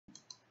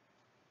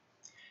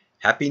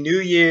Happy New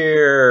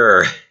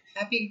Year!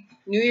 Happy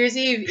New Year's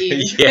Eve,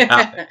 Eve.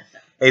 Yeah.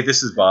 Hey,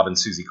 this is Bob and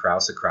Susie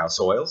Kraus at Kraus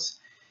Oils,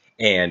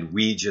 and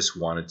we just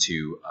wanted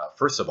to,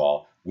 first of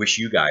all, wish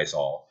you guys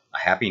all a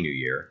Happy New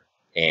Year.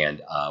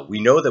 And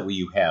we know that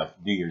you have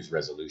New Year's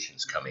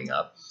resolutions coming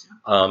up,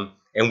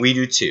 and we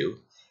do too.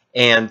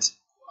 And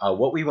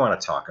what we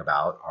want to talk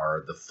about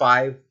are the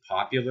 5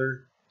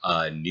 popular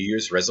New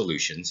Year's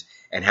resolutions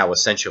and how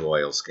essential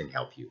oils can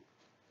help you.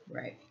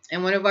 Right.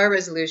 And one of our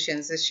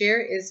resolutions this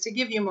year is to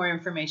give you more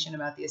information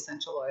about the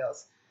essential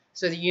oils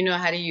so that you know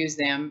how to use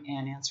them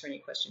and answer any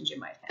questions you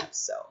might have.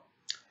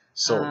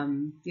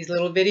 So these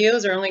little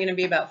videos are only going to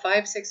be about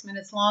 5-6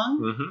 minutes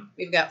long.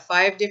 We've got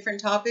 5 different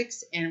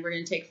topics, and we're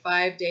going to take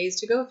 5 days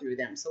to go through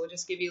them. So we'll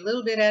just give you a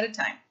little bit at a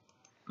time.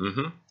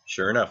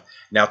 Sure enough.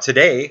 Now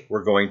today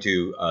we're going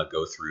to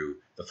go through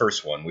the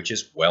first one, which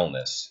is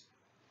wellness.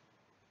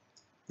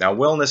 Now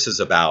wellness is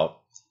about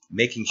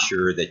making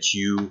sure that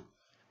you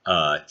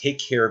take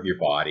care of your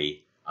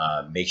body,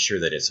 make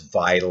sure that it's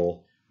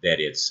vital, that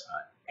it's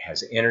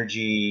has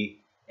energy,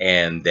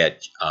 and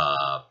that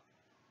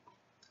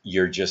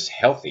you're just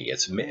healthy.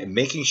 It's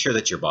making sure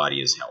that your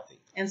body is healthy.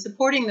 And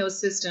supporting those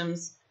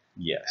systems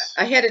yes,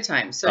 ahead of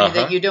time so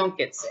that you don't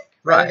get sick,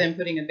 rather than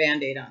putting a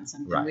Band-Aid on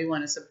something. We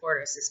want to support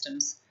our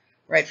systems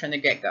right from the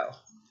get-go.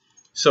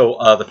 So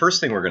the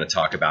first thing we're going to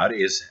talk about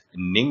is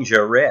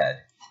Ningxia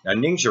Red. Now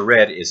Ningxia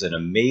Red is an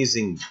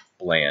amazing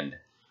blend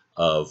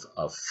of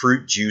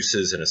fruit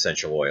juices and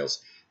essential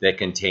oils that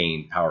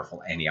contain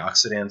powerful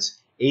antioxidants,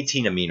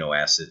 18 amino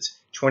acids,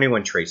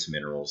 21 trace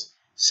minerals,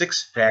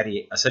 6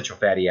 essential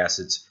fatty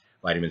acids,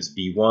 vitamins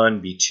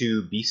B1,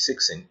 B2,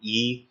 B6, and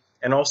E,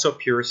 and also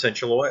pure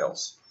essential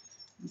oils.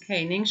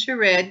 Okay, Ningxia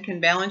Red can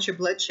balance your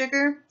blood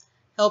sugar,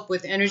 help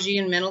with energy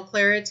and mental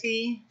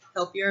clarity,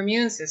 help your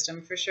immune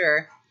system for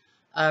sure,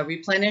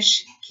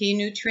 replenish key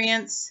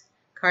nutrients,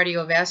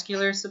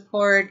 cardiovascular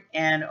support,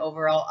 and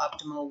overall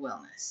optimal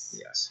wellness.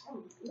 Yes.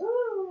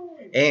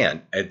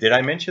 And did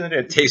I mention that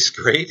it tastes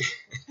great?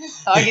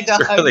 Doggy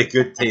dog. It's really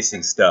good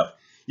tasting stuff.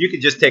 You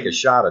can just take a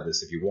shot of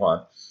this if you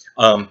want.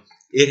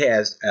 It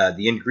has,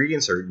 the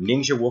ingredients are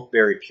Ningxia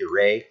wolfberry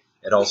puree.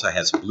 It also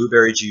has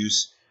blueberry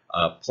juice,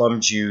 plum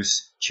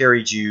juice,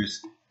 cherry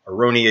juice,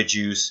 aronia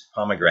juice,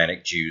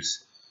 pomegranate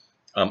juice,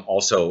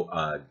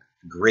 also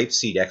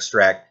grapeseed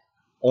extract,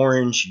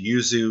 orange,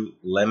 yuzu,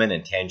 lemon,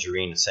 and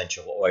tangerine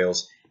essential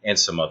oils, and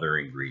some other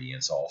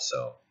ingredients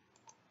also.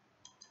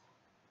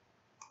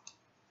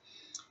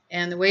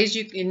 And the ways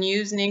you can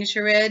use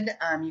Ningxia Red,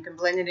 you can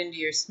blend it into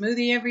your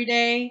smoothie every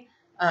day.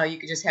 You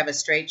could just have a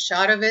straight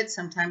shot of it.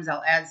 Sometimes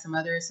I'll add some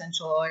other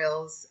essential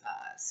oils,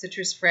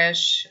 citrus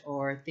fresh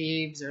or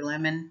Thieves or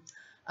lemon.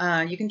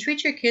 You can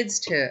treat your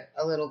kids to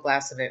a little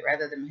glass of it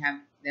rather than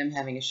them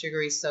having a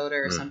sugary soda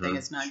or something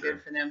that's not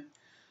good for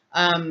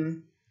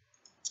them.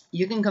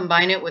 You can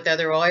combine it with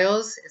other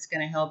oils. It's going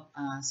to help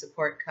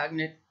support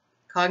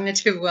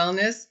cognitive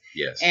wellness.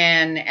 Yes.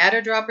 And add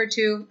a drop or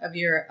 2 of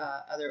your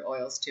other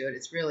oils to it.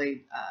 It's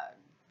really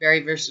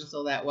very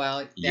versatile that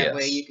way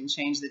you can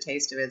change the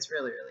taste of it. It's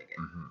really, really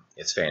good.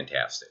 It's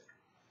fantastic.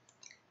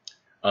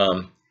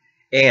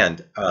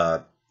 And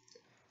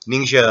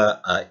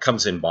Ningxia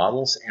comes in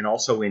bottles and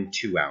also in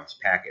 2-ounce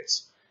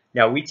packets.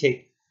 Now we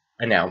take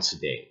an ounce a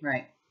day.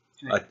 Right.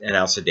 An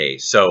ounce a day.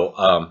 So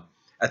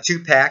a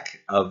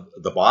 2-pack of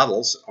the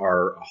bottles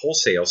are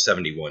wholesale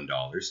 $71,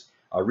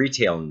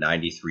 retail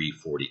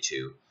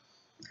 $93.42.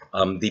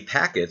 The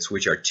packets,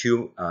 which are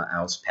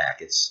 2-ounce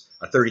packets,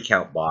 a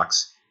 30-count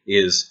box,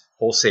 is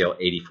wholesale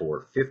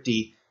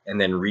 $84.50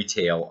 and then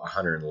retail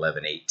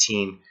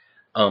 $111.18.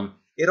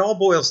 It all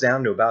boils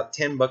down to about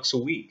 $10 a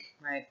week.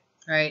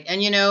 Right.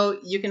 And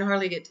you can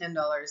hardly get $10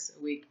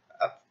 a week.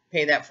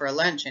 Pay that for a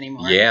lunch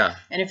anymore. Yeah.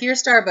 And if you're a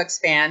Starbucks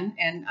fan,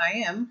 and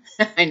I am,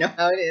 I know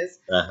how it is,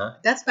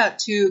 that's about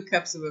 2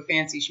 cups of a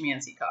fancy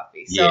schmancy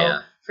coffee.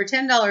 So for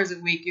 $10 a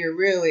week, you're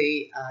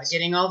really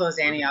getting all those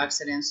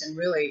antioxidants and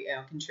really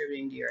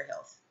contributing to your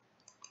health.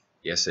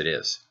 Yes, it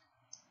is.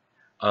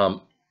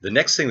 The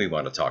next thing we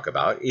want to talk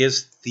about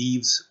is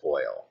Thieves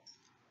oil.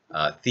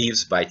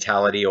 Thieves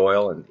Vitality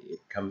Oil, and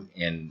it comes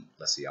in,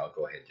 let's see, I'll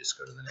go ahead and just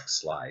go to the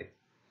next slide.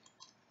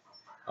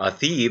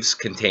 Thieves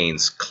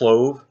contains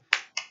clove,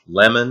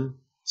 lemon,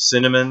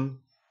 cinnamon,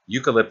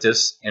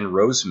 eucalyptus, and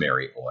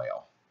rosemary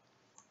oil.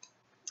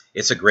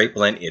 It's a great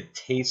blend. It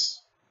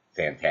tastes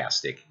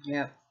fantastic.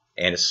 Yep.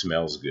 And it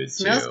smells good,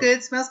 too. Smells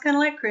good. Smells kind of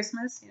like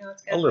Christmas.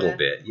 It's got a little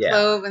bit, yeah.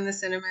 Clove and the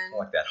cinnamon. I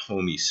like that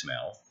homey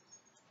smell.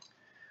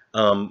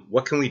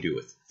 What can we do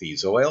with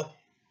Thieves oil?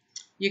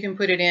 You can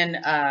put it in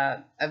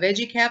a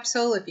veggie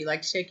capsule if you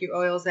like to take your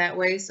oils that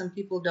way. Some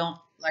people don't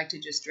like to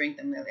just drink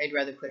them. They'd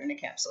rather put it in a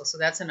capsule. So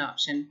that's an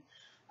option.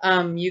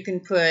 You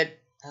can put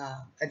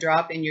a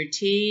drop in your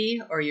tea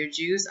or your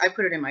juice. I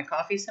put it in my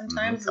coffee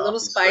sometimes. It's a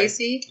little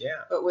spicy,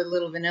 but with a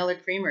little vanilla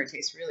creamer, it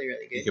tastes really,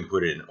 really good. You can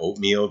put it in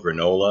oatmeal,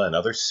 granola, and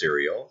other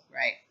cereal.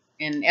 Right.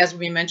 And as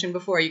we mentioned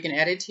before, you can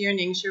add it to your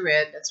Ningxia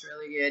Red. That's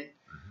really good.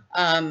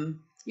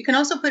 You can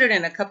also put it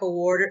in a cup of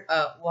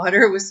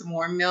water with some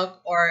warm milk,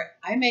 or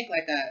I make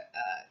like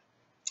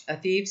a a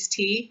Thieves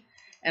tea,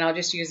 and I'll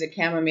just use a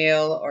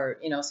chamomile or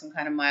some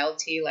kind of mild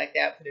tea like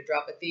that. Put a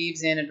drop of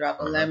Thieves in, a drop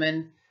of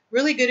lemon.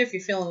 Really good if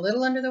you're feeling a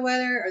little under the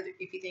weather or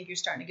if you think you're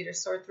starting to get a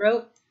sore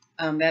throat.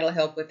 That'll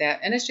help with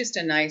that, and it's just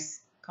a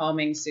nice,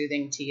 calming,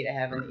 soothing tea to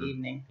have in the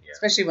evening,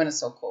 especially when it's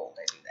so cold.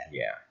 I do that.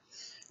 Yeah.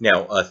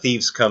 Now,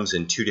 Thieves comes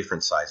in 2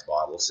 different size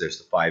bottles. There's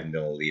the 5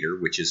 milliliter,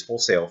 which is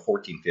wholesale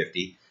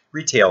 $14.50,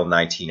 retail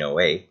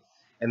 $19.08,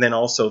 and then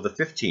also the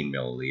 15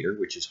 milliliter,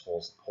 which is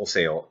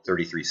wholesale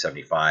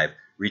 $33.75,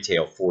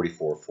 retail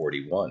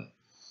 $44.41.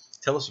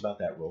 Tell us about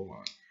that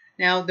roll-on.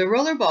 Now, the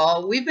roller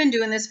ball, we've been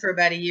doing this for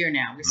about a year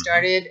now. We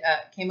started,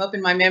 came up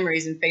in my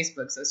memories in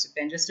Facebook, so it's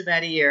been just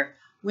about a year.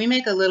 We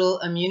make a little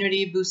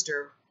immunity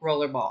booster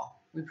roller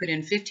ball. We put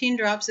in 15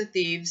 drops of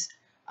Thieves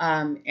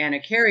and a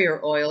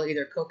carrier oil,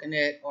 either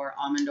coconut or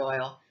almond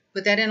oil.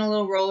 Put that in a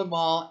little roller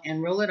ball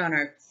and roll it on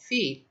our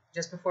feet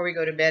just before we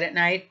go to bed at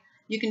night.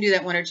 You can do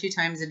that 1 or 2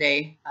 times a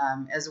day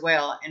as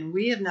well. And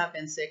we have not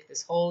been sick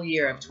this whole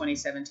year of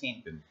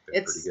 2017.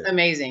 It's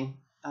amazing.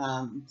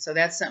 So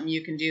that's something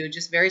you can do.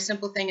 Just very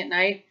simple thing at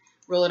night.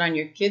 Roll it on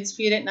your kids'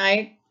 feet at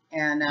night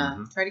and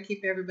try to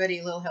keep everybody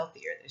a little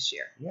healthier this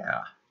year.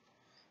 Yeah.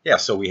 Yeah,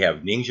 so we have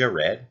Ningxia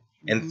Red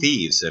and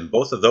Thieves, and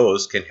both of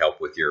those can help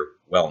with your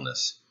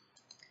wellness.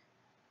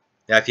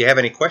 Now, if you have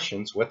any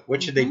questions,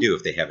 what should they do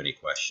if they have any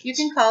questions? You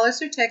can call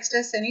us or text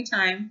us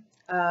anytime.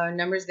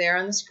 Number's there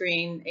on the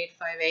screen,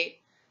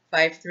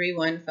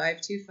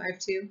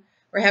 858-531-5252.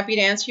 We're happy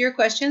to answer your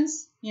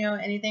questions,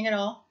 anything at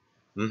all.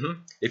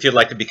 If you'd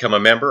like to become a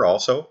member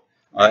also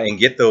and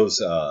get those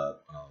the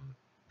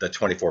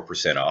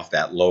 24% off,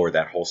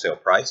 that wholesale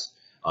price,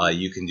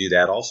 you can do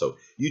that also.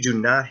 You do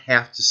not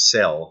have to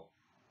sell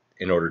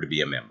in order to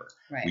be a member.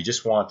 Right. We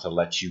just want to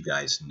let you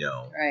guys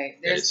know. Right.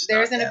 There's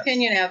an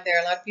opinion out there.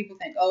 A lot of people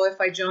think, oh, if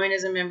I join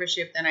as a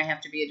membership, then I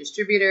have to be a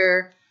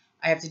distributor.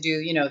 I have to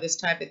do, this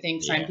type of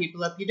thing, sign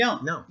people up. You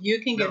don't. No.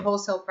 You can get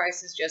wholesale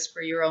prices just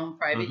for your own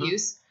private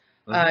use.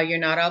 You're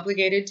not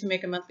obligated to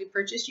make a monthly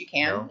purchase. You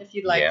can if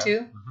you'd like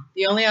to.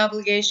 The only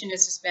obligation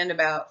is to spend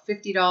about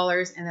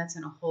 $50, and that's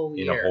in a whole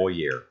year. In a whole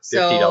year.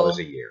 $50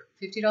 a year.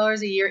 $50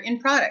 a year in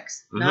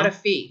products, not a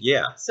fee.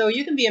 Yeah. So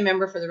you can be a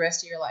member for the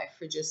rest of your life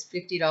for just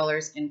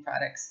 $50 in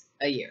products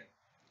a year.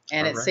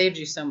 And it saves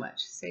you so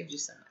much.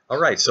 All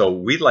right. So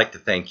we'd like to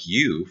thank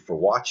you for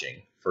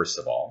watching, first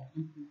of all.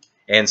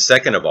 And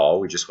second of all,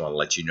 we just want to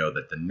let you know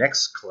that the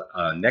next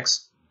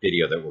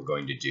video that we're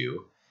going to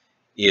do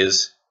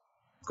is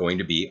going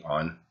to be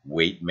on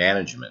weight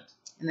management.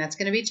 And that's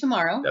going to be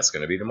tomorrow. That's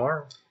going to be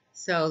tomorrow.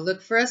 So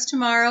look for us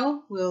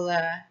tomorrow. We'll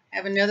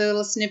have another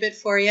little snippet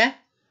for you.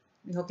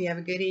 We hope you have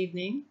a good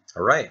evening.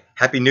 All right.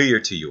 Happy New Year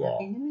to you all.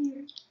 Happy New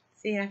Year.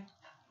 See ya.